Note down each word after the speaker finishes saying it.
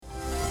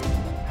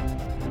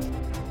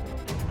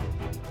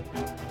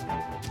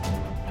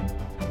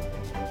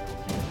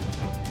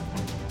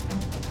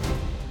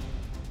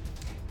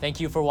Thank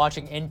you for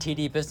watching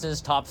NTD Business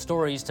Top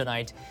Stories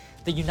tonight.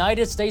 The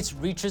United States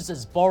reaches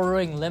its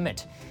borrowing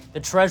limit. The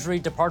Treasury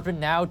Department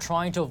now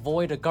trying to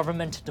avoid a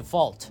government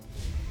default.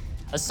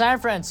 A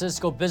San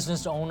Francisco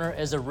business owner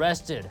is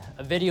arrested.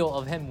 A video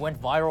of him went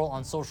viral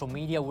on social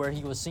media where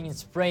he was seen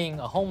spraying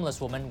a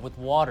homeless woman with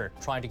water,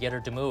 trying to get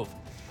her to move.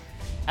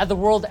 At the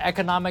World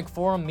Economic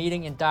Forum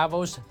meeting in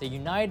Davos, the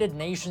United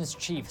Nations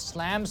chief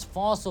slams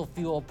fossil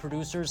fuel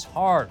producers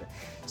hard,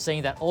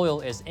 saying that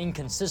oil is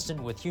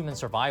inconsistent with human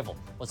survival.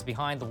 What's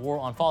behind the war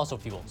on fossil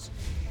fuels?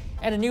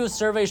 And a new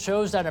survey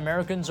shows that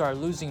Americans are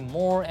losing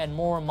more and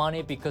more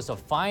money because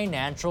of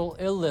financial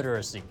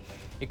illiteracy.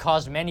 It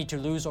caused many to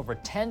lose over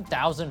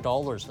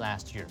 $10,000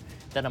 last year.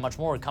 That and much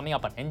more coming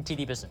up on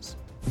NTD Business.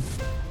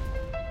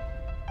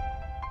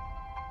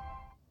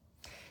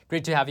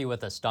 Great to have you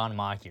with us, Don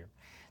Ma here.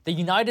 The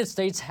United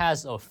States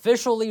has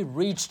officially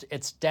reached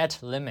its debt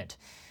limit.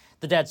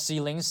 The debt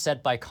ceiling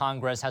set by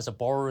Congress has a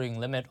borrowing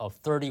limit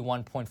of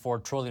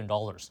 $31.4 trillion.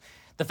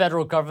 The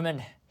federal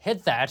government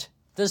hit that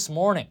this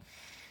morning.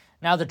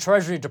 Now, the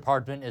Treasury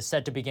Department is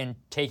set to begin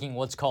taking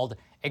what's called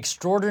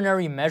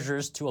extraordinary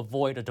measures to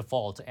avoid a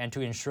default and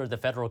to ensure the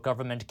federal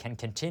government can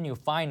continue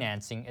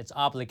financing its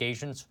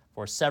obligations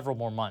for several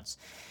more months.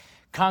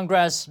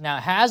 Congress now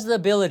has the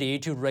ability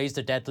to raise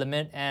the debt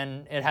limit,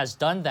 and it has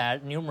done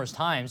that numerous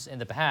times in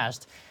the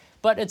past.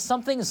 But it's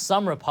something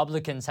some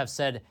Republicans have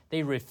said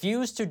they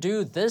refuse to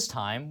do this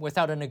time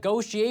without a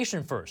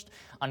negotiation first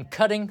on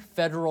cutting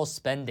federal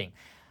spending.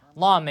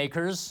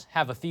 Lawmakers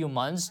have a few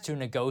months to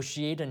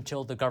negotiate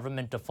until the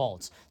government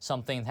defaults,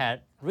 something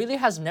that really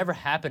has never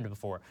happened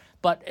before.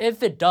 But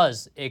if it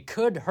does, it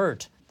could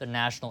hurt the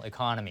national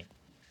economy.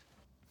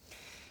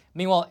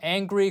 Meanwhile,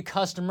 angry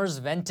customers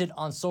vented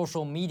on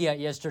social media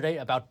yesterday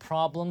about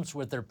problems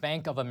with their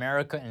Bank of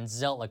America and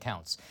Zelle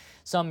accounts.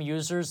 Some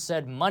users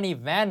said money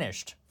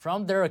vanished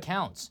from their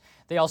accounts.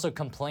 They also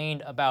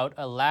complained about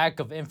a lack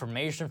of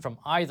information from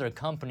either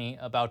company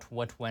about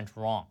what went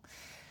wrong.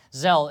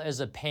 Zelle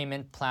is a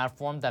payment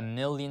platform that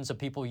millions of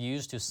people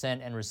use to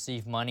send and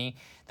receive money.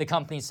 The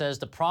company says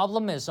the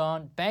problem is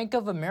on Bank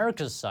of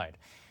America's side.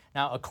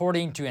 Now,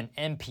 according to an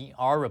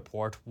NPR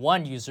report,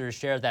 one user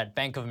shared that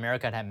Bank of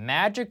America had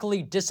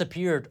magically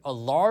disappeared a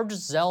large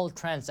Zelle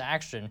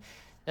transaction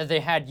that they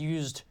had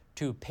used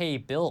to pay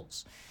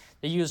bills.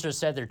 The user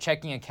said their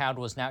checking account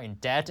was now in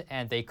debt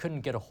and they couldn't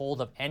get a hold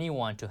of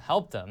anyone to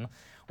help them,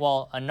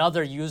 while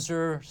another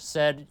user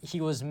said he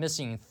was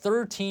missing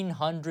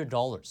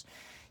 $1,300.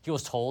 He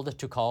was told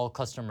to call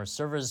customer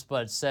service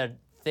but said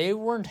they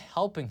weren't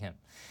helping him.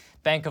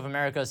 Bank of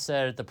America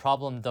said the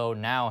problem, though,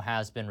 now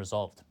has been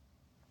resolved.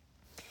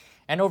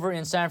 And over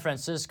in San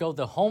Francisco,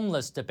 the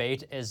homeless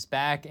debate is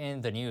back in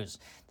the news.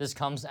 This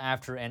comes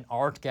after an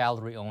art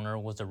gallery owner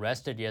was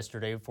arrested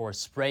yesterday for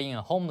spraying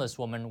a homeless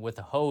woman with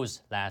a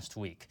hose last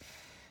week.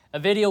 A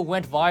video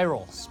went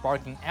viral,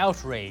 sparking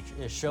outrage.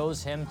 It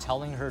shows him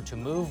telling her to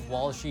move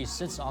while she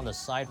sits on the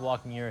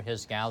sidewalk near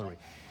his gallery.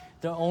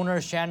 The owner,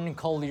 Shannon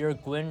Collier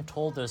Gwynn,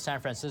 told the San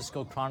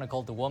Francisco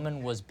Chronicle the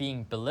woman was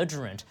being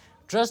belligerent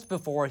just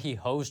before he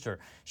hosed her.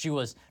 She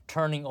was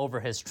turning over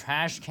his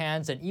trash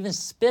cans and even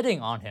spitting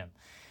on him.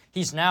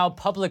 He's now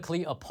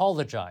publicly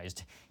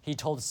apologized. He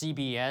told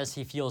CBS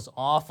he feels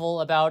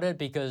awful about it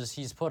because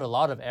he's put a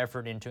lot of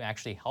effort into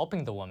actually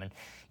helping the woman,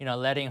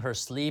 letting her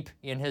sleep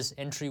in his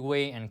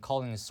entryway and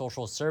calling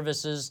social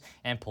services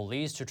and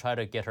police to try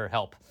to get her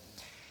help.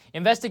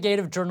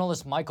 Investigative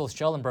journalist Michael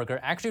Schellenberger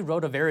actually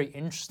wrote a very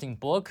interesting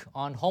book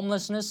on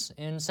homelessness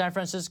in San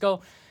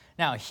Francisco.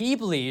 Now, he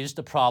believes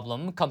the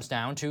problem comes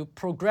down to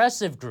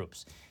progressive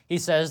groups. He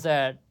says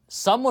that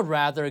some would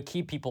rather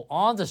keep people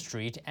on the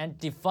street and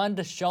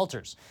defund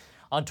shelters.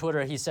 On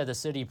Twitter, he said the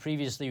city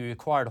previously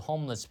required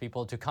homeless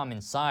people to come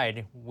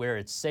inside where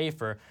it's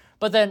safer.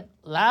 But then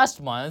last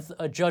month,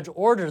 a judge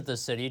ordered the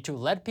city to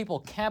let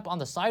people camp on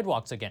the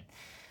sidewalks again.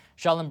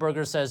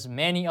 Schellenberger says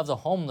many of the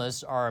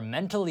homeless are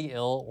mentally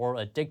ill or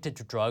addicted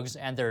to drugs,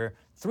 and they're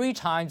 3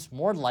 times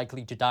more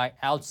likely to die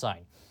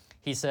outside.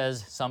 He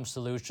says some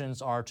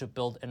solutions are to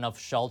build enough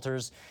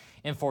shelters,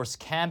 enforce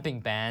camping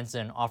bans,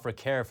 and offer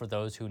care for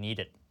those who need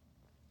it.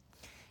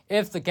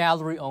 If the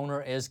gallery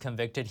owner is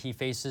convicted, he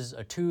faces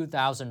a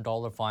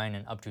 $2,000 fine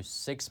and up to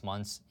 6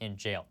 months in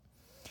jail.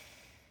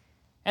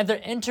 And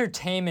the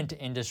entertainment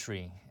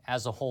industry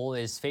as a whole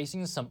is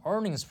facing some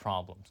earnings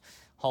problems.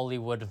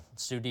 Hollywood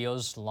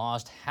studios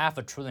lost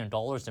 $500 billion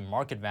in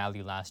market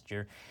value last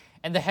year,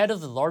 and the head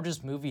of the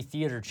largest movie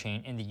theater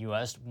chain in the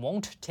U.S.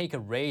 won't take a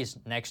raise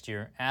next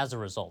year as a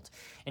result.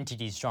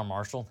 NTD's John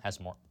Marshall has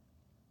more.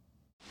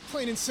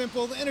 Plain and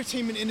simple, the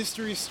entertainment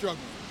industry is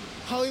struggling.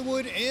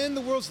 Hollywood and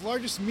the world's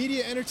largest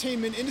media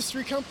entertainment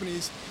industry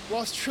companies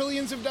lost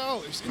trillions of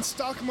dollars in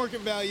stock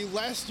market value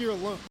last year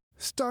alone.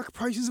 Stock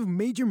prices of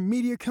major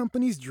media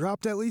companies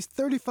dropped at least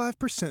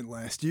 35%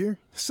 last year,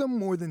 some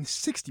more than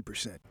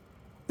 60%.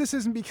 This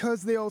isn't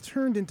because they all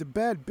turned into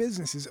bad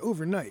businesses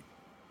overnight.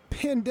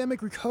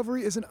 Pandemic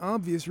recovery is an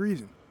obvious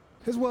reason,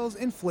 as well as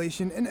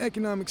inflation and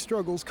economic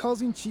struggles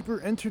causing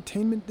cheaper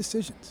entertainment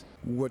decisions.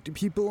 What do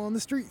people on the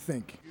street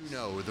think? You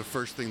know, the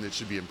first thing that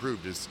should be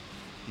improved is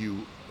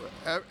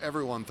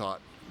everyone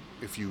thought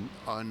if you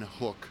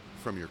unhook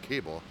from your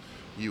cable,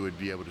 you would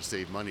be able to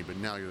save money, but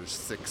now there's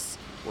 6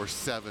 or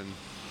 7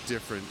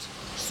 different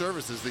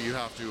services that you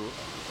have to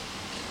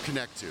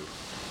connect to.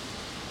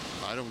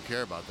 I don't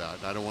care about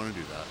that. I don't want to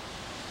do that.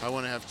 I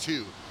want to have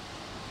 2.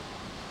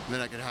 And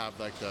then I could have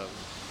like the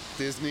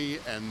Disney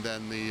and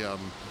then the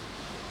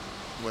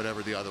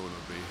whatever the other one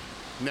would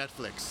be,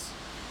 Netflix.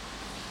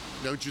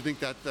 Don't you think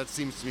that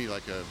seems to me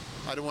like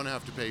I don't want to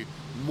have to pay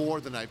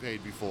more than I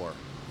paid before.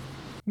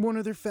 One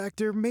other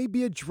factor may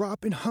be a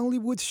drop in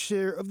Hollywood's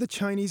share of the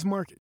Chinese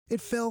market.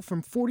 It fell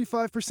from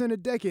 45% a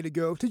decade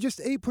ago to just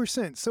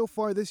 8% so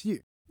far this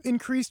year.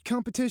 Increased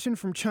competition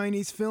from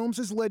Chinese films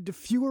has led to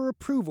fewer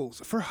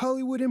approvals for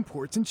Hollywood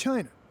imports in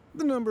China.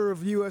 The number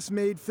of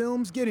US-made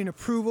films getting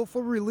approval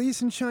for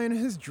release in China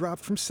has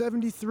dropped from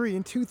 73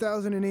 in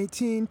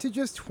 2018 to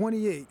just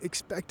 28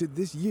 expected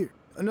this year.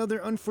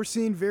 Another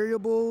unforeseen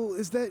variable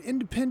is that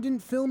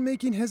independent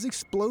filmmaking has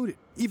exploded.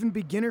 Even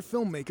beginner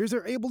filmmakers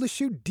are able to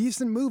shoot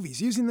decent movies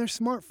using their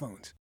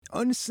smartphones.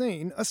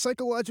 Unsane, a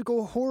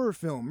psychological horror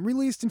film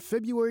released in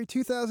February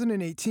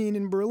 2018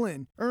 in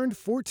Berlin, earned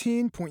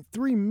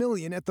 $14.3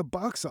 million at the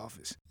box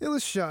office. It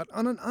was shot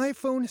on an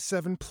iPhone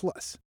 7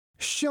 Plus.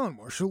 Sean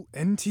Marshall,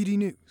 NTD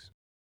News.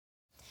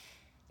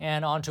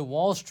 And on to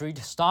Wall Street,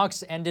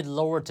 stocks ended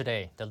lower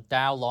today. The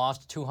Dow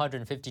lost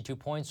 252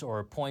 points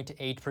or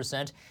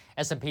 0.8%.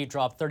 S&P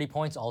dropped 30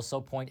 points, also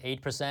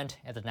 0.8%.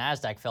 And the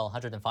Nasdaq fell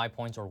 105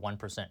 points or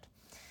 1%.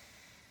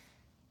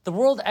 The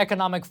World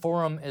Economic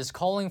Forum is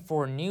calling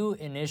for new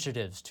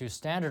initiatives to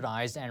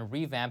standardize and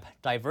revamp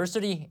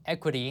diversity,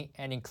 equity,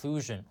 and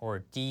inclusion, or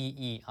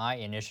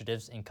DEI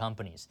initiatives in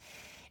companies.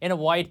 In a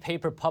white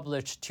paper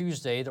published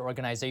Tuesday, the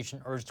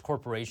organization urged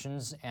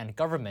corporations and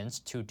governments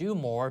to do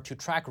more to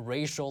track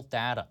racial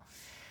data.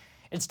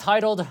 It's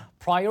titled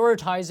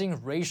Prioritizing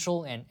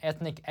Racial and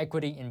Ethnic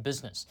Equity in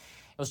Business.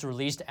 It was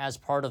released as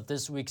part of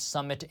this week's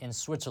summit in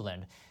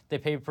Switzerland. The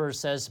paper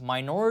says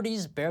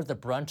minorities bear the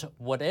brunt of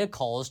what it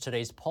calls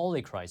today's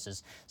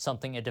polycrisis,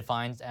 something it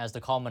defines as the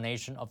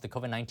culmination of the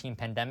COVID-19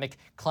 pandemic,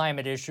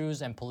 climate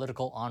issues, and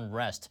political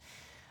unrest.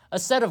 A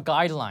set of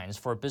guidelines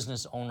for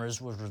business owners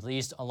was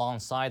released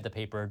alongside the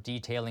paper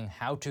detailing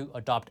how to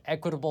adopt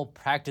equitable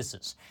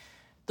practices.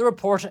 The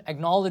report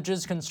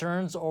acknowledges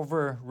concerns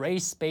over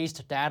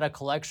race-based data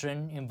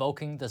collection,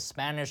 invoking the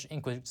Spanish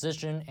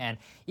Inquisition and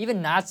even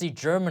Nazi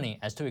Germany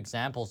as 2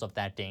 examples of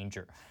that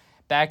danger.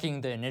 Backing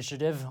the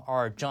initiative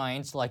are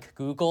giants like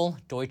Google,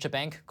 Deutsche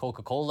Bank,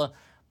 Coca-Cola,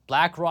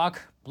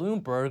 BlackRock,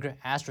 Bloomberg,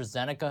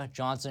 AstraZeneca,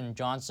 Johnson &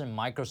 Johnson,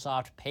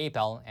 Microsoft,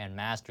 PayPal, and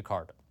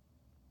MasterCard.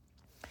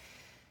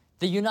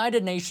 The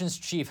United Nations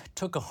chief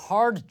took a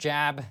hard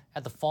jab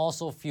at the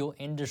fossil fuel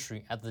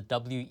industry at the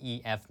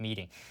WEF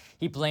meeting.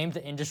 He blamed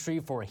the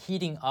industry for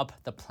heating up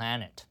the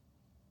planet.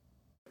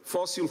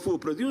 Fossil fuel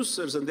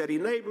producers and their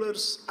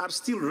enablers are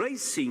still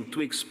racing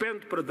to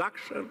expand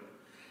production,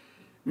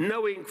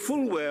 knowing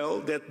full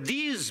well that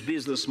this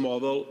business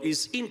model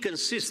is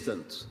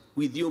inconsistent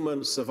with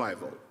human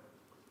survival.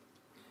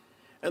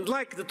 And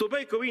like the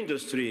tobacco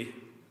industry,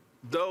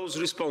 those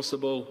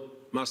responsible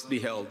must be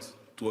held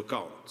to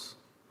account.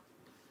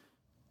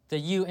 The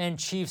UN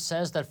chief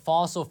says that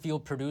fossil fuel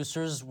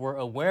producers were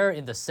aware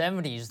in the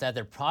 70s that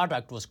their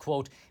product was,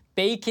 quote,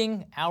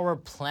 baking our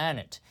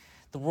planet.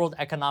 The World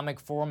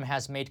Economic Forum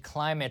has made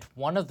climate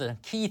one of the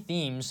key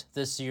themes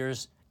this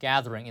year's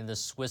gathering in the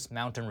Swiss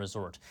mountain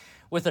resort,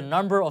 with a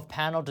number of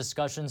panel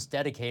discussions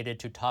dedicated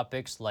to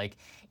topics like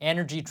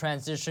energy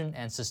transition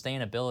and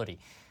sustainability.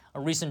 A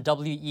recent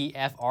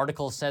WEF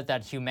article said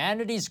that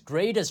humanity's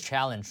greatest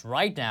challenge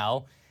right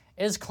now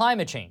is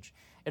climate change.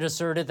 It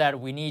asserted that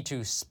we need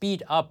to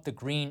speed up the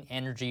green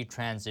energy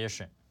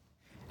transition.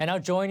 And now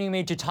joining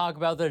me to talk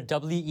about the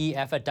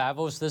WEF at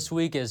Davos this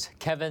week is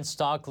Kevin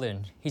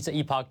Stocklin. He's an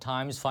Epoch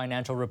Times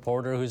financial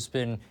reporter who's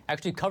been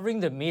actually covering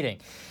the meeting.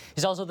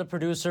 He's also the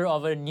producer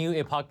of a new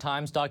Epoch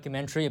Times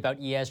documentary about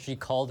ESG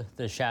called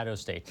The Shadow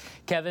State.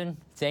 Kevin,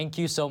 thank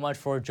you so much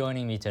for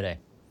joining me today.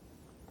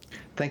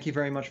 Thank you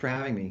very much for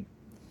having me.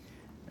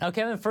 Now,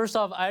 Kevin, first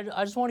off, I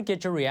just want to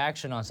get your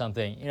reaction on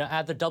something. You know,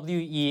 at the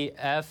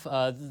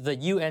WEF, the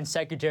UN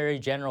Secretary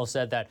General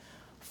said that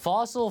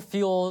fossil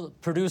fuel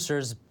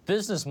producers'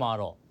 business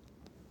model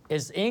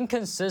is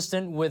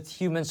inconsistent with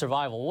human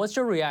survival. What's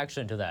your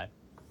reaction to that?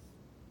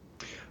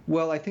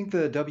 Well, I think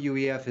the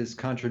WEF is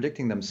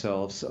contradicting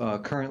themselves.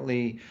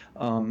 Currently,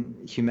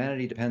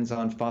 humanity depends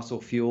on fossil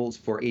fuels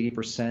for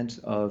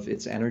 80% of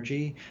its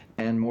energy,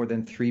 and more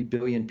than 3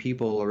 billion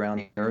people around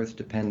the Earth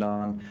depend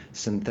on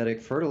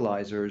synthetic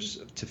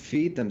fertilizers to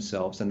feed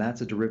themselves, and that's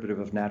a derivative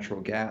of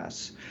natural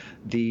gas.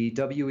 The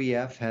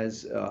WEF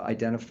has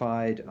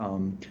identified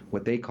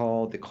what they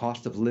call the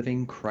cost of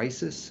living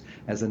crisis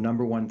as the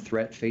 #1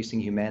 threat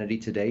facing humanity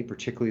today,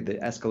 particularly the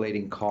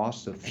escalating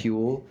cost of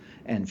fuel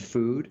and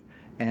food.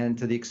 And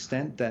to the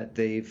extent that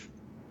the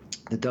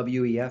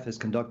WEF has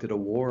conducted a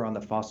war on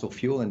the fossil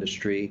fuel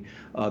industry,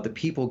 the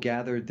people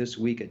gathered this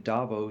week at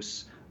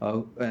Davos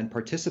and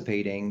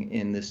participating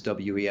in this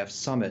WEF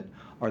summit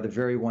are the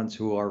very ones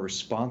who are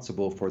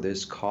responsible for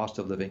this cost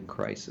of living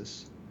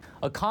crisis.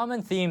 A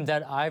common theme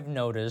that I've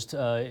noticed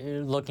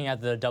looking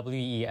at the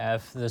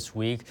WEF this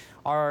week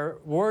are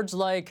words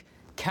like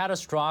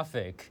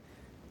catastrophic,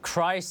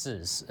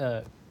 crisis,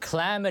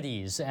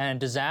 calamities, and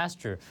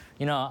disaster.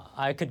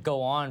 I could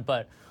go on,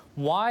 but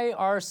why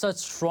are such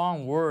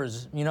strong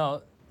words,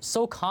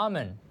 so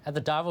common at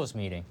the Davos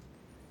meeting?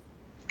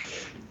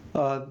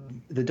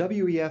 The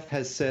WEF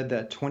has said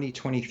that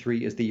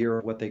 2023 is the year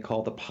of what they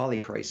call the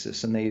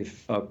polycrisis, and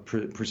they've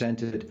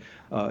presented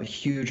a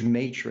huge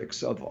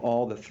matrix of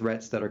all the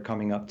threats that are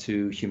coming up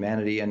to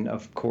humanity. And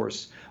of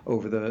course,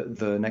 over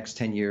the next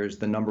 10 years,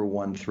 the number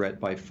one threat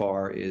by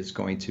far is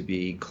going to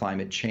be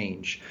climate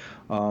change.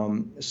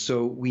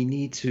 So we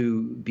need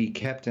to be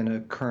kept in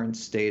a current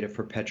state of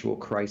perpetual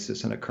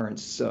crisis and a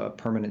current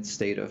permanent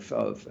state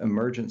of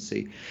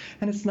emergency.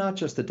 And it's not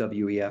just the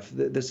WEF.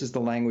 This is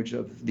the language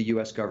of the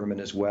U.S. government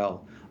as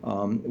well.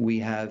 We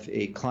have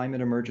a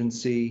climate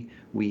emergency.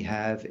 We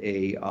have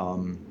a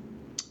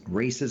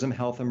racism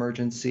health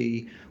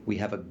emergency. We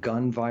have a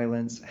gun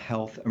violence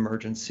health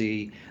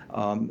emergency.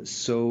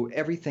 So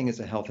everything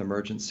is a health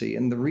emergency.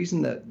 And the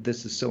reason that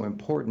this is so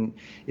important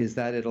is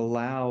that it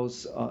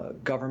allows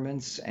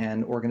governments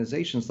and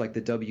organizations like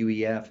the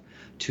WEF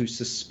to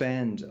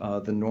suspend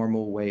the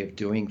normal way of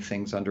doing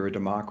things under a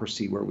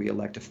democracy where we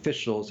elect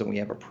officials and we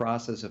have a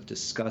process of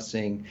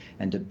discussing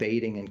and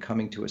debating and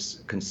coming to a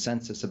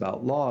consensus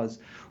about laws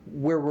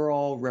where we're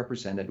all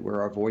represented,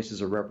 where our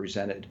voices are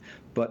represented.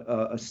 But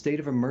a state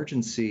of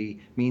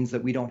emergency means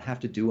that we don't have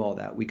to do all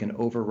that. We can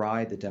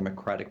override the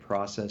democratic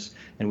process,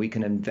 and we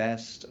can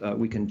invest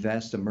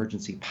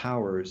emergency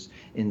powers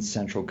in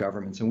central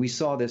governments. And we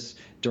saw this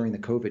during the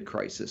COVID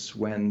crisis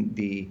when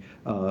the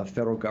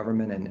federal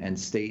government and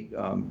state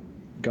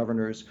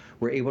governors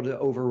were able to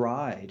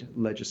override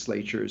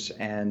legislatures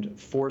and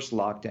force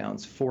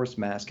lockdowns, force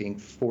masking,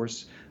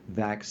 force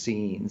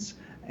vaccines.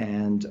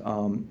 And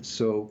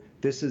so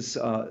this is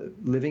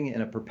living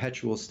in a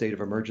perpetual state of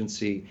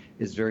emergency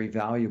is very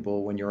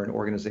valuable when you're an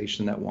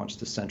organization that wants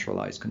to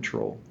centralize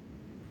control.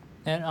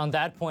 And on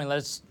that point,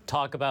 let's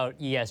talk about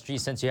ESG,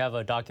 since you have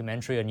a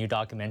new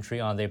documentary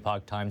on the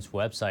Epoch Times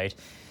website.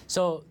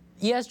 So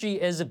ESG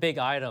is a big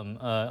item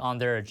on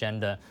their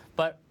agenda,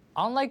 but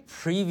unlike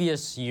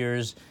previous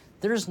years,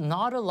 there's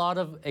not a lot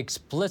of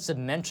explicit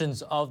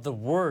mentions of the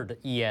word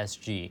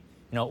ESG.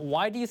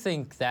 Why do you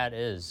think that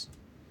is?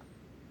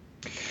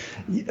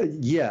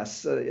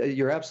 Yes,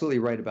 you're absolutely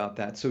right about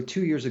that. So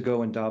 2 years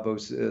ago in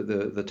Davos,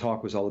 the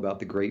talk was all about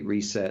the Great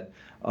Reset.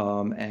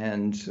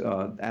 And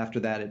after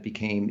that, it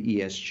became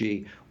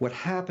ESG. What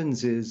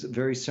happens is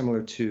very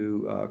similar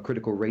to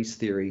critical race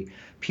theory.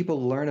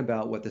 People learn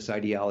about what this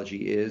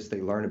ideology is,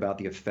 they learn about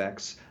the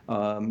effects,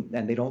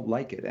 and they don't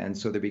like it. And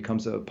so there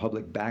becomes a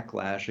public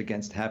backlash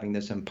against having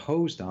this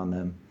imposed on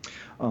them.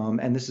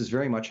 And this is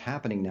very much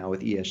happening now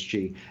with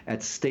ESG.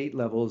 At state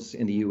levels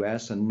in the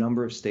U.S., a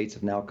number of states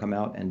have now come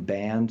out and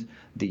banned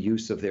the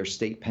use of their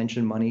state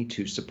pension money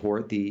to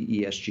support the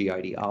ESG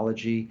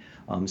ideology.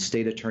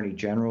 State attorney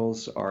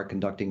generals are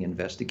conducting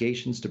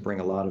investigations to bring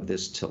a lot of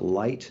this to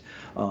light.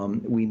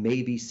 We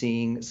may be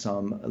seeing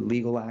some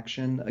legal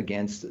action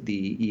against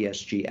the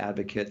ESG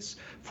advocates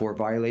for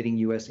violating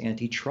U.S.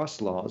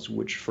 antitrust laws,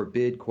 which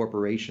forbid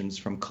corporations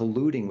from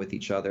colluding with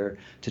each other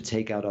to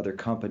take out other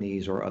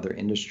companies or other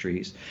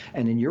industries.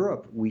 And in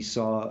Europe, we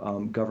saw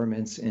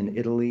governments in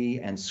Italy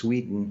and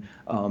Sweden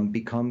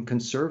become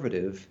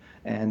conservative,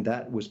 and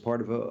that was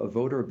part of a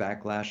voter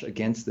backlash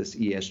against this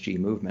ESG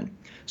movement.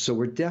 So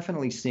we're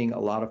definitely seeing a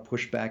lot of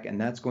pushback,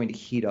 and that's going to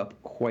heat up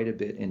quite a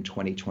bit in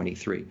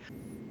 2023.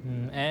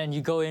 And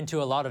you go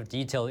into a lot of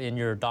detail in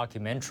your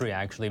documentary,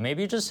 actually.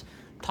 Maybe just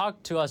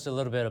talk to us a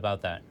little bit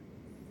about that.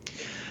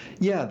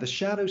 Yeah, The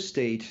Shadow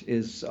State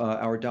is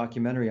our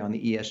documentary on the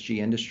ESG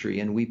industry,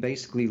 and we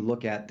basically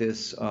look at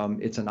this.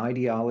 It's an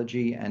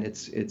ideology, and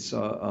it's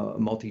a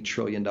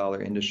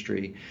multi-trillion-dollar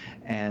industry,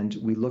 and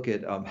we look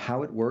at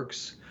how it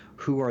works,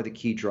 who are the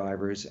key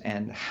drivers,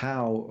 and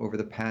how, over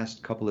the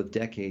past couple of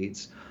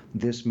decades,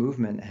 this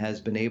movement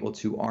has been able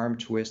to arm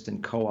twist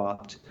and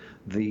co-opt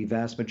the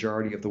vast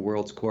majority of the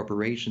world's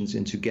corporations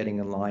into getting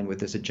in line with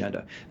this agenda.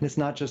 And it's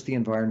not just the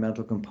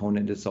environmental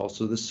component, it's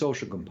also the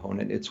social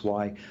component. It's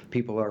why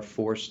people are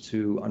forced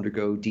to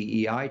undergo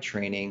DEI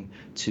training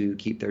to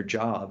keep their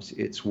jobs.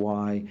 It's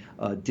why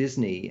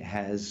Disney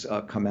has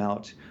come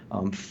out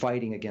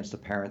fighting against the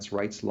parents'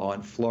 rights law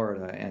in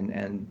Florida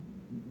and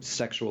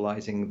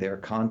sexualizing their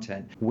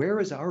content. Where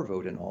is our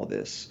vote in all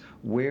this?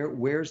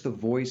 Where's the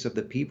voice of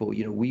the people?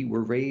 We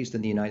were raised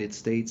in the United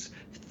States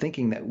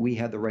thinking that we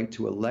had the right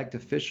to elect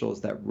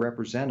officials that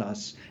represent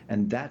us,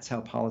 and that's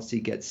how policy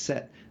gets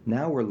set.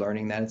 Now we're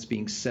learning that it's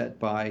being set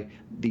by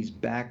these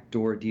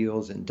backdoor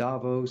deals in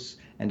Davos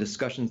and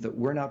discussions that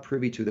we're not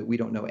privy to, that we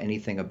don't know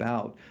anything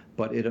about,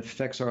 but it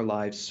affects our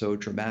lives so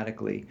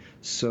dramatically.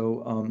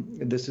 So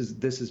this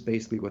is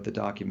basically what the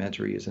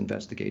documentary is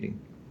investigating.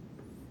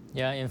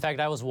 Yeah, in fact,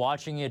 I was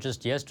watching it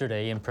just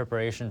yesterday in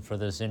preparation for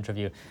this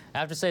interview. I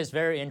have to say it's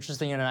very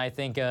interesting, and I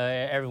think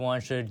everyone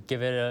should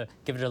give it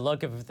a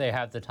look if they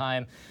have the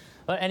time.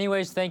 But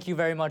anyways, thank you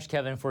very much,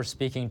 Kevin, for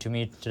speaking to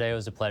me today. It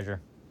was a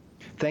pleasure.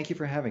 Thank you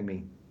for having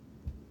me.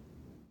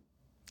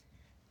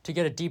 To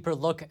get a deeper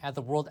look at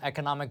the World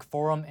Economic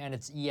Forum and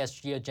its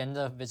ESG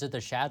agenda, visit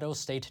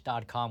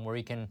theshadowstate.com, where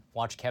you can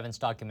watch Kevin's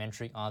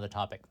documentary on the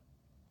topic.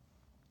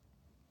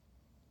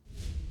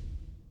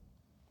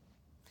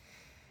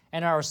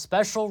 And our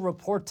special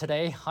report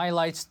today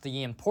highlights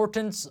the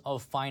importance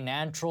of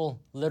financial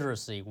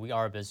literacy. We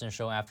are a business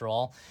show after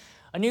all.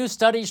 A new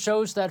study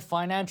shows that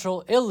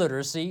financial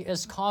illiteracy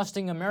is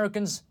costing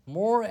Americans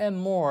more and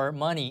more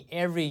money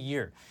every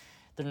year.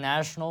 The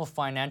National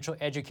Financial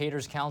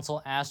Educators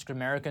Council asked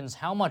Americans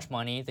how much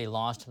money they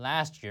lost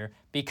last year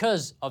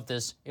because of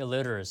this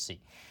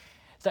illiteracy.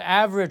 The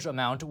average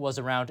amount was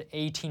around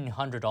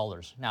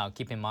 $1,800. Now,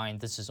 keep in mind,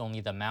 this is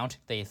only the amount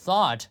they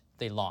thought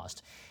they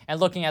lost. And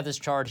looking at this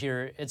chart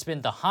here, it's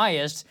been the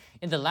highest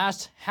in the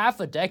last half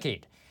a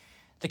decade.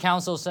 The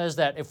council says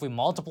that if we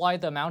multiply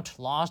the amount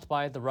lost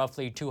by the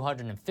roughly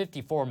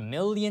 254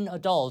 million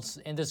adults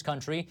in this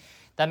country,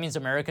 that means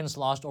Americans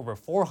lost over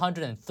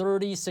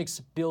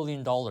 $436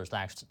 billion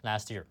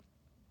last year.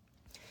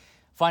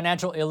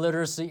 Financial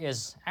illiteracy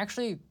is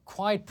actually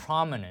quite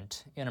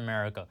prominent in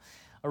America.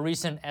 A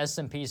recent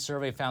S&P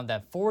survey found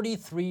that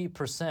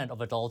 43%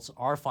 of adults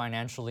are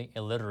financially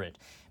illiterate,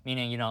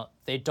 meaning,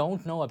 they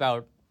don't know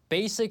about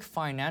basic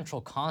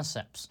financial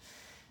concepts.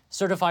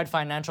 Certified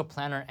financial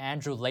planner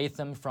Andrew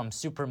Latham from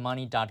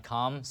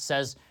supermoney.com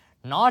says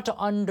not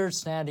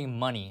understanding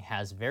money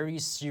has very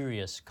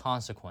serious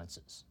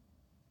consequences.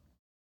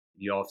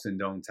 You often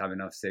don't have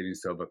enough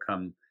savings to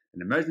overcome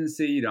an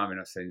emergency. You don't have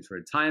enough savings for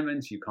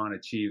retirement. You can't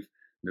achieve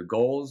the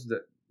goals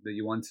that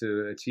you want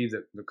to achieve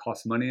that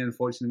cost money,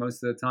 unfortunately,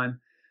 most of the time.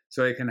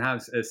 So it can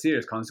have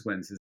serious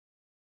consequences.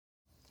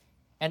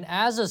 And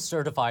as a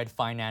certified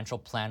financial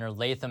planner,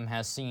 Latham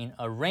has seen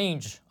a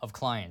range of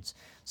clients.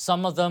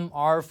 Some of them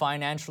are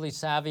financially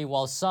savvy,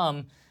 while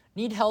some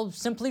need help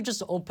simply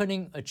just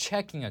opening a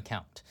checking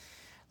account.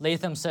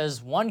 Latham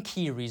says one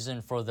key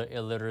reason for the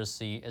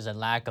illiteracy is a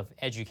lack of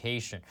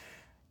education.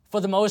 For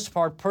the most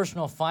part,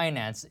 personal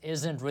finance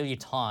isn't really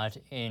taught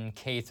in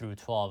K through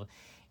 12.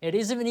 It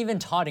isn't even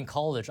taught in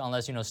college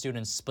unless,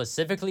 students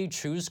specifically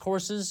choose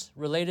courses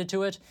related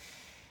to it.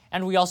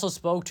 And we also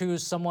spoke to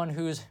someone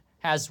who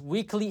has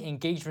weekly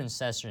engagement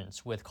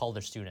sessions with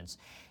college students.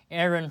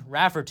 Aaron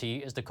Rafferty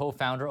is the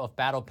co-founder of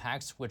Battle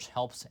Packs, which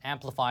helps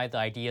amplify the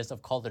ideas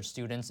of college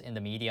students in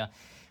the media.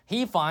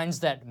 He finds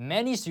that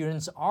many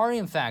students are,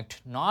 in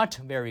fact, not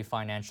very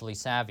financially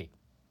savvy.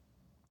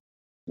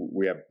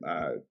 We have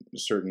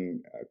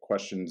certain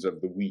questions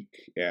of the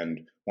week,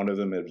 and one of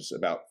them is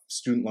about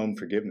student loan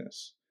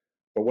forgiveness.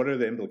 But what are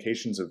the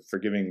implications of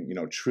forgiving,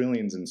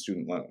 trillions in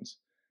student loans?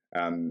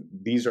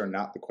 These are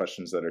not the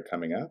questions that are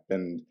coming up,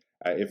 and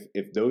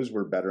if those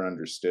were better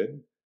understood,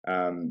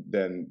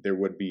 then there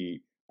would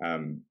be,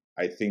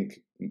 I think,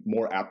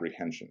 more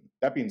apprehension.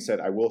 That being said,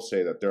 I will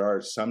say that there are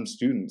some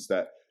students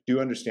that do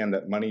understand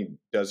that money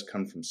does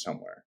come from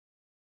somewhere.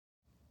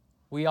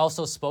 We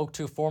also spoke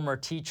to former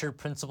teacher,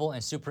 principal,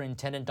 and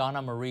superintendent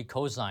Donna Marie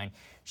Kozine.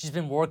 She's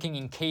been working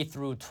in K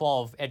through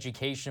 12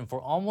 education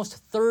for almost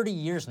 30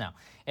 years now.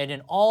 And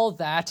in all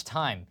that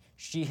time,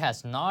 she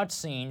has not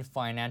seen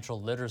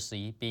financial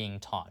literacy being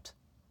taught.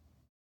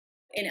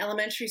 In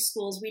elementary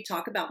schools, we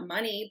talk about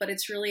money, but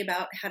it's really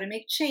about how to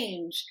make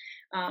change.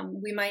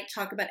 We might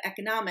talk about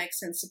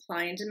economics and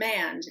supply and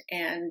demand.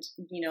 And,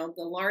 the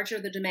larger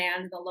the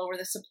demand, the lower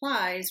the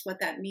supplies, what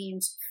that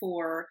means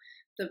for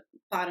the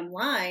bottom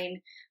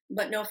line.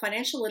 But no,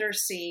 financial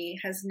literacy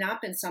has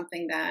not been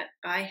something that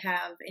I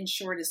have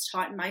ensured is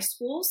taught in my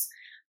schools.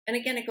 And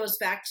again, it goes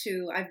back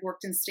to I've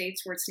worked in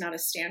states where it's not a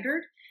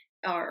standard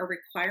or a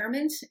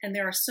requirement. And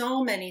there are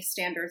so many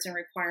standards and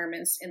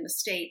requirements in the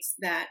states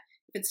that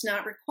if it's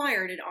not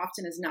required, it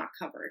often is not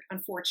covered,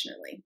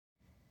 unfortunately.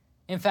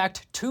 In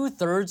fact,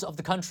 2/3 of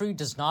the country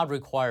does not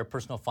require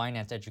personal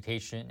finance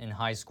education in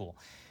high school.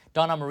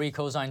 Donna Marie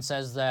Kozine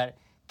says that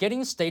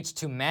getting states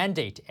to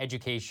mandate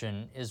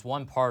education is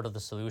one part of the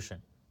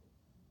solution.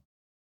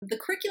 The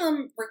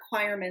curriculum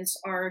requirements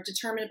are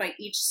determined by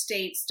each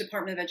state's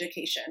Department of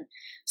Education.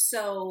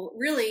 So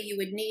really, you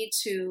would need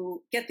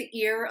to get the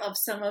ear of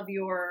some of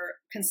your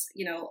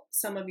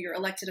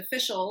elected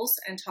officials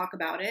and talk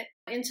about it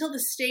until the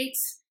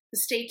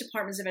state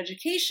departments of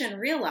education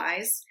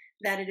realize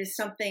that it is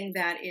something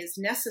that is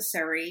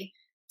necessary.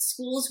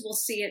 Schools will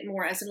see it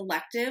more as an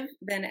elective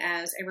than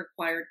as a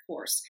required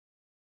course.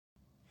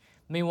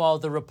 Meanwhile,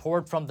 the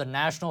report from the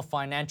National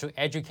Financial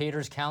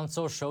Educators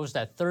Council shows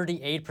that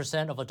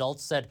 38% of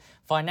adults said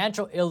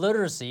financial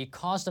illiteracy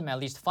cost them at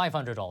least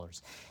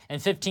 $500, and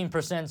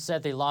 15%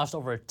 said they lost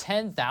over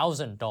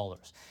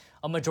 $10,000.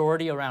 A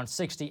majority, around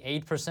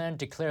 68%,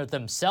 declared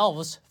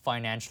themselves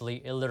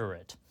financially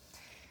illiterate.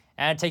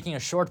 And taking a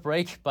short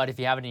break, but if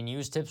you have any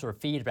news, tips, or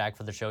feedback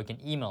for the show, you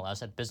can email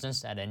us at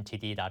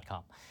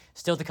business@ntd.com.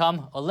 Still to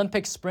come,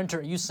 Olympic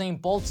sprinter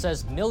Usain Bolt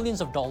says millions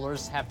of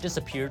dollars have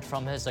disappeared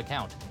from his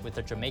account with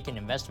a Jamaican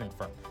investment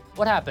firm.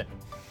 What happened?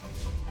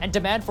 And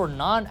demand for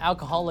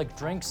non-alcoholic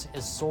drinks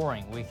is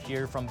soaring. We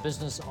hear from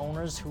business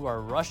owners who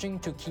are rushing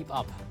to keep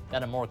up.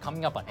 That and more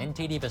coming up on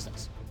NTD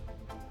Business.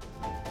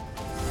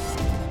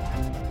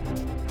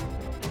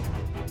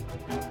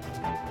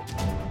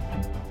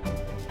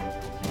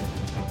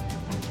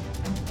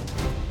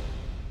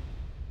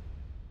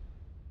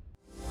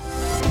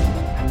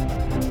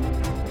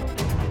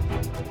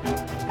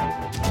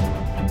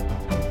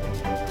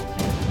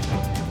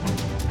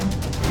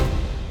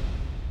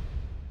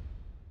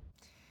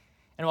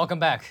 And welcome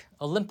back.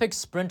 Olympic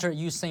sprinter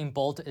Usain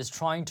Bolt is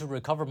trying to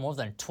recover more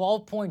than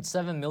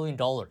 $12.7 million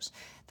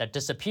that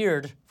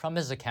disappeared from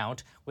his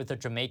account with a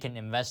Jamaican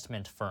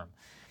investment firm.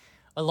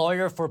 A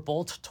lawyer for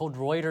Bolt told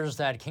Reuters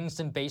that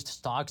Kingston-based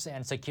Stocks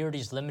and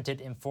Securities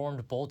Limited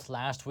informed Bolt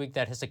last week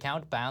that his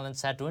account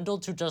balance had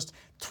dwindled to just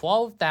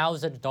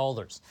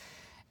 $12,000.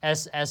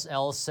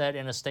 SSL said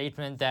in a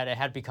statement that it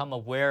had become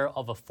aware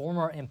of a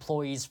former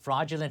employee's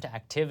fraudulent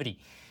activity.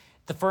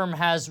 The firm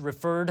has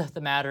referred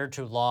the matter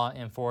to law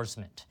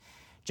enforcement.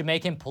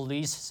 Jamaican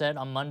police said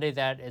on Monday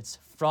that its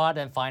fraud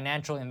and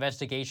financial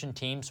investigation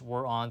teams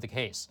were on the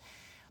case.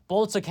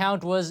 Bolt's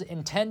account was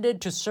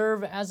intended to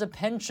serve as a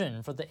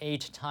pension for the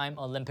 8-time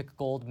Olympic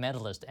gold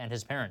medalist and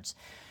his parents.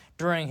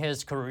 During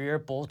his career,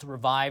 Bolt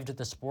revived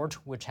the sport,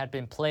 which had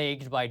been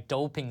plagued by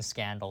doping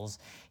scandals.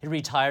 He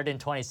retired in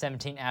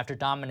 2017 after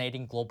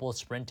dominating global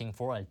sprinting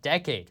for a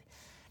decade.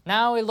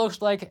 Now it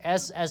looks like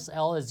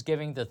SSL is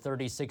giving the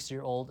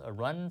 36-year-old a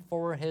run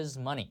for his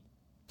money.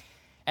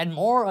 And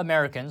more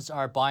Americans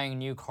are buying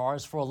new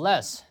cars for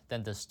less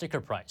than the sticker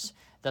price.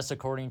 That's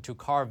according to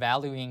car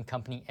valuing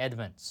company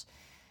Edmunds.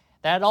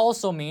 That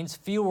also means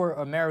fewer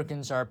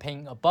Americans are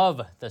paying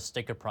above the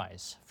sticker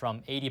price,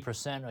 from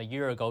 80% a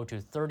year ago to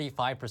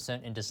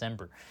 35% in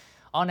December.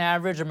 On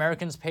average,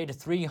 Americans paid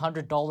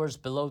 $300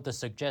 below the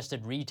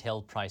suggested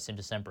retail price in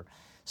December.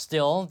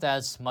 Still,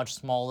 that's much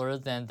smaller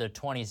than the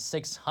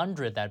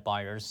 $2,600 that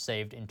buyers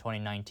saved in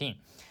 2019.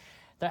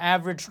 The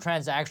average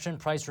transaction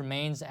price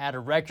remains at a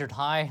record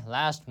high.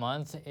 Last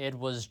month, it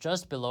was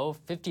just below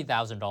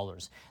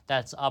 $50,000.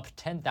 That's up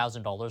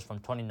 $10,000 from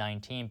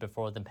 2019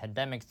 before the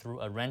pandemic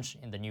threw a wrench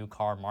in the new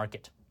car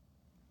market.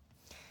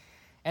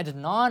 And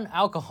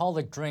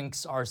non-alcoholic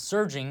drinks are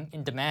surging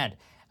in demand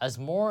as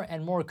more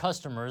and more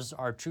customers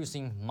are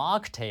choosing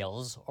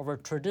mocktails over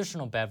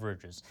traditional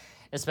beverages,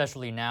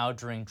 especially now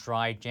during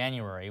dry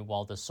January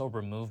while the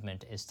sober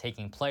movement is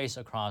taking place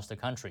across the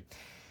country.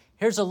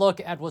 Here's a look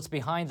at what's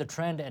behind the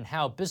trend and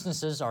how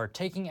businesses are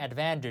taking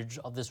advantage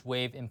of this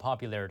wave in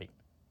popularity.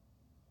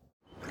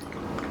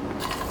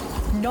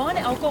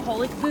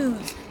 Non-alcoholic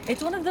booze.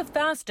 It's one of the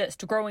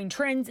fastest growing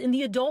trends in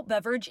the adult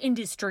beverage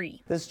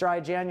industry. This dry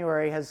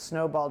January has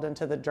snowballed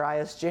into the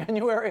driest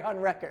January on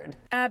record.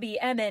 Abby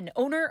Emin,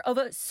 owner of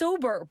a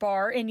sober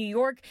bar in New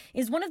York,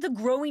 is one of the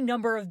growing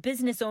number of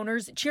business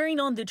owners cheering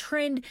on the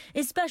trend,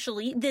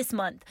 especially this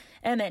month.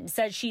 Emin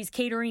says she's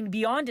catering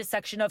beyond a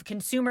section of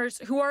consumers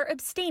who are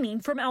abstaining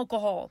from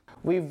alcohol.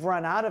 We've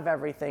run out of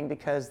everything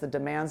because the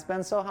demand's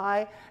been so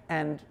high,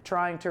 and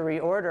trying to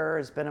reorder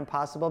has been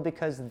impossible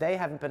because they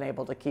haven't been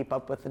able to keep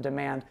up with the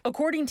demand.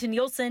 According to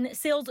Nielsen,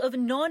 sales of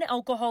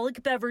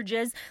non-alcoholic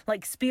beverages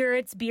like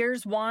spirits,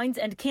 beers, wines,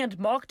 and canned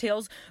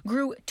mocktails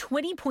grew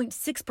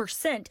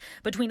 20.6%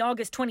 between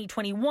August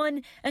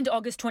 2021 and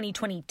August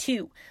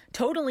 2022,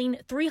 totaling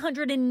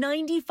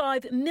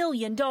 $395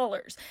 million.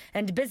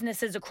 And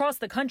businesses across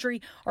the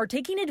country are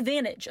taking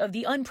advantage of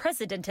the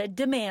unprecedented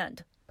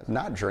demand.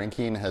 Not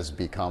drinking has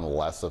become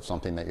less of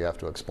something that you have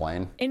to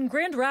explain. In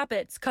Grand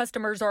Rapids,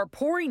 customers are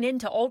pouring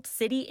into Alt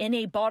City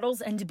NA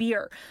bottles and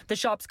beer. The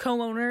shop's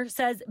co-owner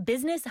says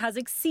business has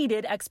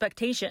exceeded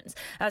expectations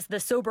as the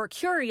sober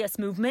curious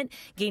movement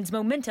gains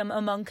momentum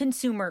among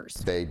consumers.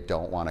 They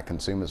don't want to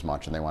consume as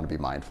much and they want to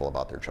be mindful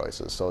about their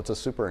choices. So it's a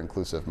super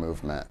inclusive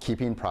movement.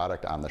 Keeping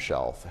product on the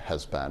shelf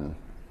has been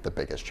the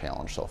biggest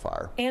challenge so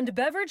far. And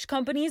beverage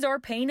companies are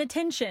paying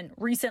attention.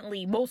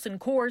 Recently, Molson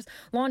Coors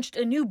launched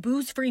a new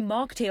booze-free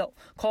mocktail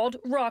called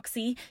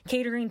Roxy,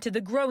 catering to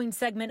the growing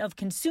segment of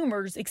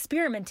consumers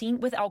experimenting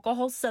with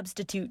alcohol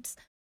substitutes.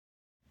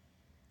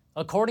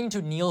 According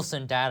to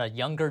Nielsen data,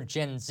 younger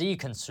Gen Z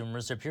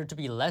consumers appear to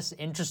be less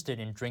interested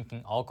in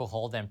drinking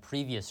alcohol than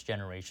previous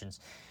generations,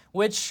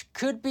 which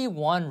could be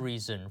one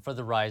reason for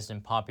the rise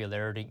in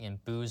popularity in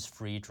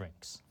booze-free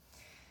drinks.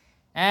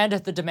 And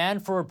the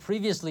demand for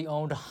previously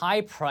owned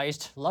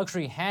high-priced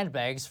luxury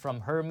handbags from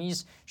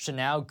Hermes,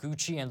 Chanel,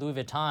 Gucci, and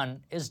Louis Vuitton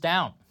is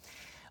down.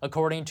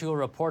 According to a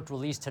report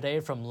released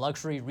today from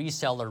luxury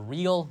reseller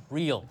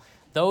Real,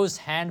 those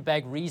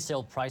handbag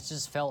resale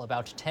prices fell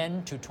about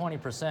 10 to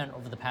 20%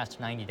 over the past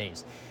 90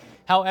 days.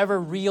 However,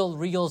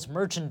 Real's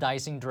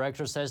merchandising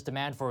director says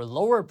demand for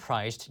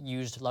lower-priced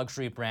used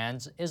luxury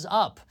brands is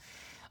up.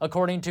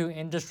 According to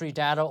industry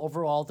data,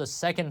 overall, the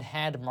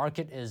second-hand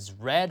market is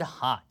red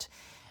hot.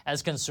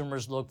 as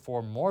consumers look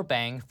for more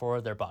bang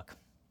for their buck.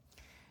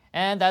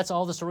 And that's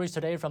all the stories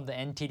today from the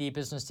NTD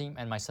business team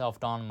and myself,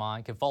 Don Ma.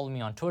 You can follow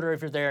me on Twitter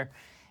if you're there.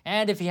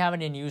 And if you have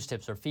any news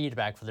tips or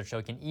feedback for the show,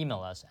 you can email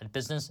us at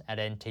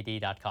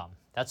business@ntd.com.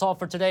 That's all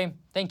for today.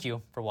 Thank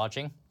you for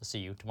watching. We'll see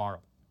you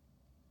tomorrow.